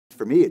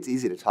for me, it's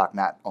easy to talk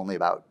not only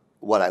about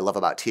what I love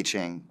about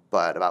teaching,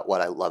 but about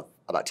what I love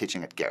about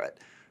teaching at Garrett,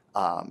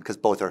 because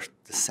both are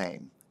the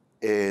same,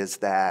 is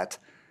that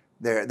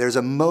there's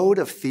a mode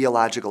of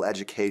theological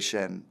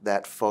education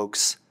that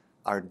folks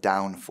are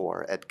down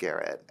for at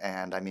Garrett.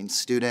 And I mean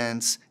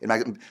students,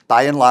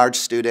 by and large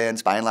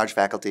students, by and large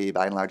faculty,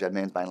 by and large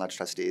admins, by and large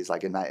trustees,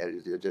 like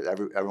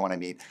everyone I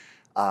meet,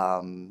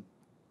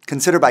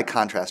 consider by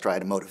contrast,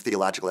 right, a mode of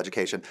theological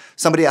education.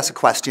 Somebody asks a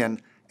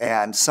question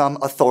and some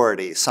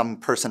authority, some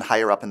person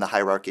higher up in the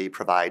hierarchy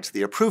provides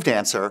the approved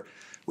answer,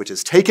 which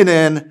is taken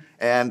in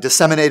and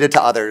disseminated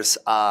to others.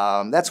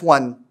 That's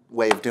one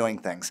way of doing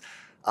things.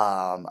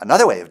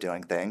 Another way of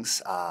doing things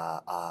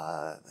that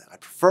I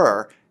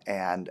prefer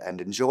and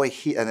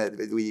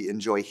we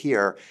enjoy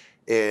here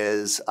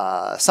is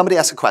somebody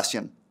asks a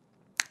question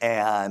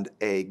and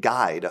a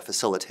guide, a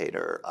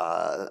facilitator,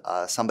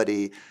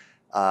 somebody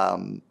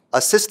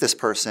assists this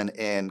person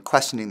in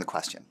questioning the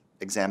question,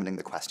 examining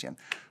the question.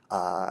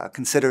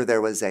 Consider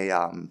there was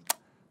a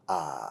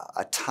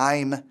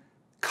Time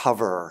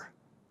cover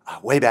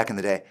way back in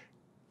the day.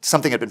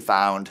 Something had been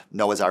found,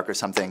 Noah's Ark or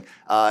something.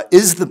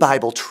 Is the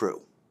Bible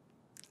true?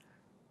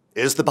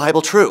 Is the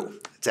Bible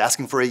true? It's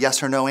asking for a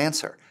yes or no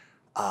answer.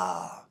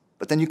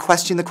 But then you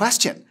question the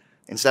question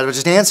instead of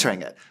just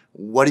answering it.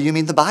 What do you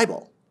mean the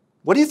Bible?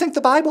 What do you think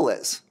the Bible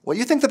is? What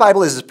you think the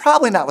Bible is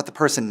probably not what the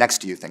person next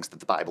to you thinks that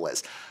the Bible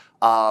is.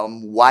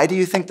 Why do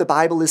you think the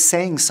Bible is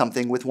saying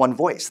something with one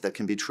voice that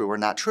can be true or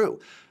not true?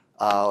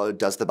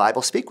 Does the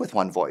Bible speak with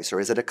one voice, or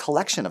is it a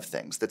collection of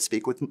things that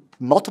speak with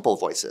multiple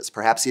voices,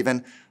 perhaps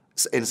even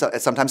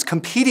sometimes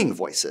competing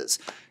voices?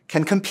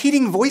 Can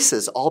competing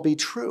voices all be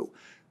true?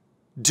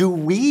 Do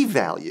we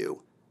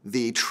value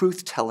the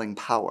truth-telling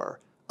power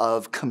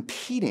of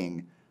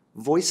competing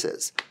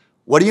voices?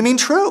 What do you mean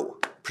true?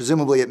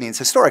 Presumably it means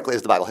historically,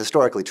 is the Bible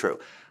historically true?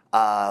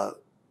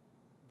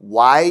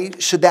 Why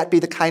should that be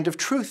the kind of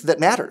truth that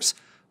matters?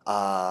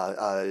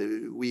 Are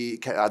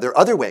there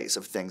other ways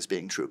of things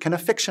being true? Can a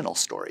fictional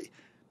story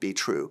be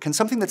true? Can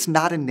something that's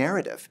not a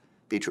narrative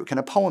be true? Can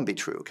a poem be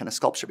true? Can a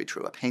sculpture be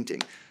true? A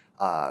painting?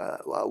 We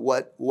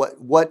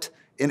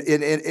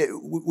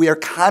are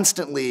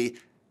constantly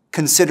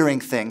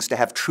considering things to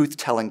have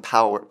truth-telling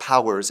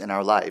powers in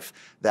our life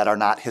that are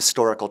not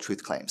historical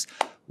truth claims.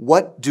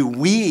 What do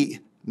we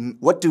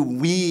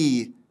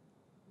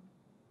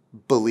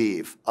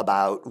believe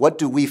about, what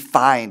do we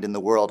find in the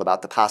world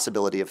about the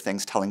possibility of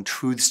things telling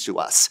truths to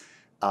us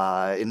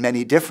in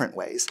many different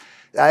ways?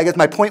 I guess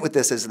my point with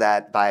this is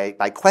that by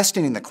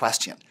questioning the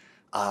question,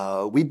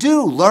 we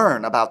do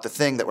learn about the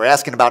thing that we're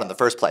asking about in the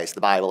first place,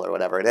 the Bible or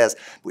whatever it is.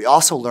 We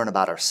also learn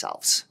about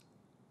ourselves.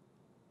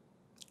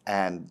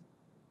 And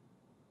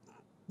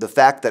the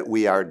fact that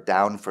we are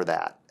down for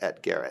that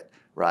at Garrett,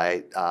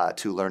 right,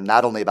 to learn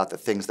not only about the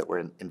things that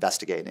we're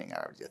investigating,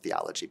 our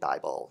theology,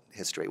 Bible,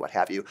 history, what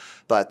have you,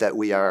 but that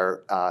we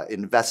are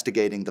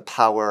investigating the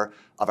power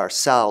of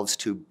ourselves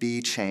to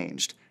be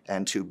changed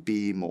and to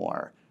be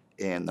more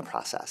in the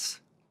process.